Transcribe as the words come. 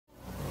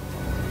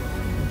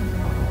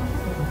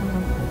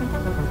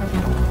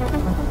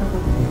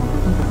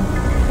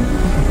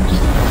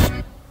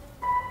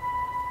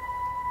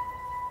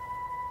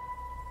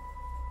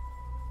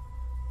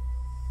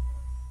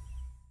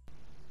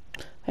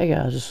Hey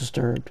guys, this is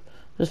Disturbed.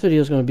 This video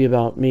is going to be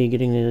about me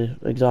getting the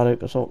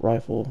exotic assault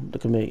rifle, the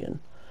Chameleon.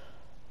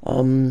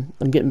 I'm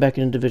getting back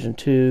into Division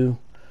 2.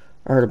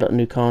 I heard about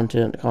new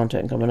content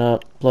coming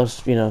up.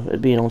 Plus,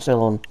 it being on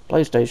sale on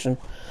PlayStation.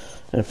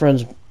 And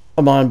friends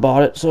of mine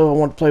bought it, so I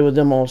want to play with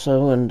them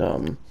also.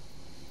 And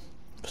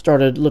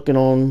started looking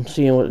on,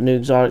 seeing what the new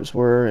exotics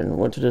were, and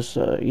went to this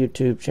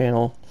YouTube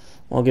channel.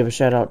 I'll give a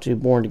shout out to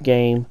Born to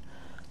Game.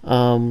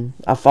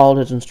 I followed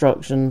his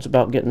instructions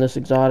about getting this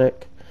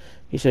exotic.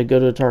 He said go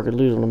to the target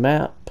loot on the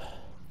map.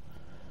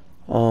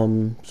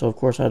 So of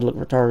course I had to look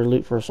for target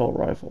loot for assault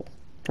rifle.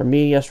 For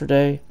me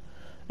yesterday,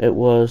 it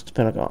was the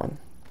Pentagon.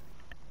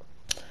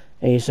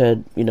 And he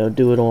said,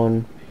 do it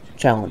on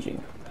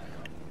challenging.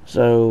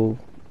 So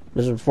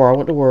this is before I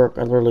went to work.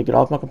 I literally get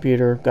off my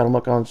computer, got on my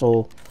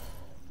console,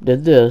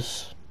 did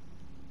this,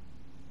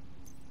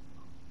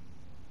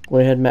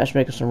 went ahead and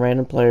matchmaking some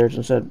random players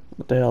and said,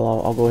 what the hell,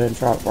 I'll go ahead and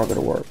try it before I go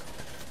to work.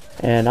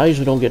 And I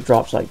usually don't get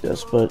drops like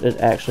this, but it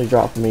actually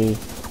dropped for me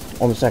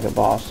on the second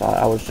boss.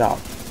 I was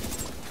shocked.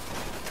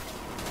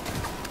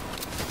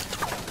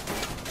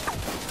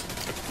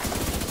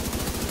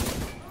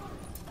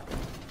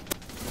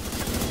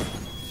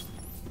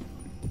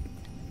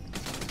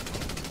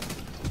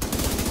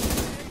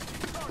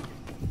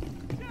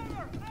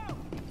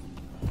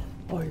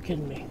 Oh, you're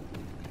kidding me.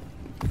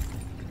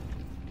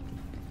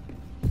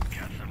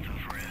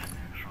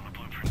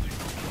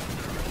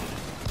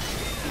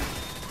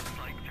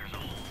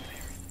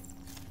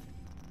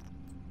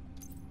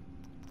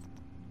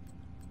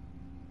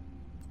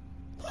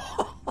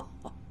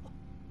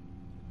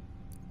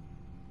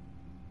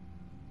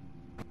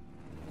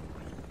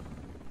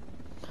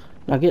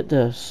 Now get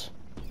this.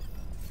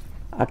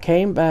 I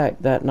came back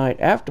that night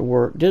after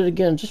work, did it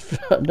again just for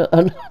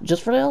the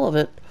hell of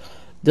it.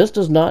 This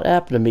does not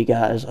happen to me,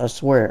 guys, I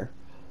swear.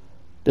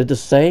 Did the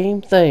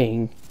same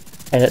thing,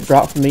 and it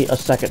dropped for me a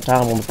second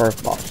time on the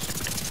first boss.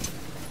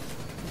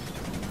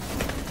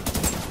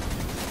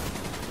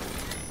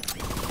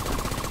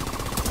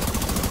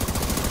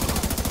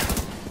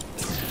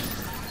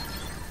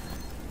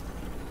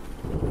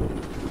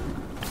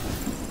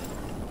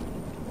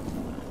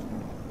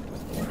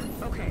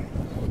 Okay,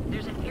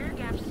 there's an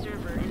air-gapped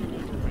server in the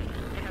neighborhood.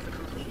 It has a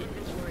complete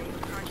inventory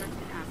of projects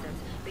and assets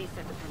based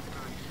at the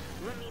Pentagon.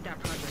 We'll need that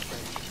project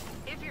list.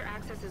 If your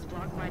access is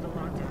blocked by the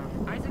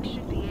lockdown, Isaac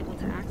should be able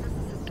to access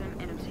the system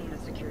and obtain a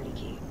security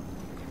key.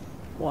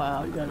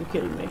 Wow, you gotta be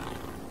kidding me.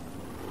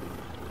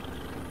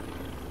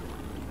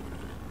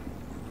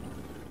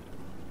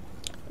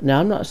 Now,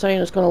 I'm not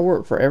saying it's gonna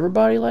work for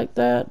everybody like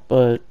that,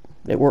 but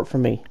it worked for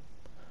me.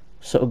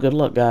 So good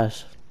luck,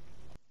 guys.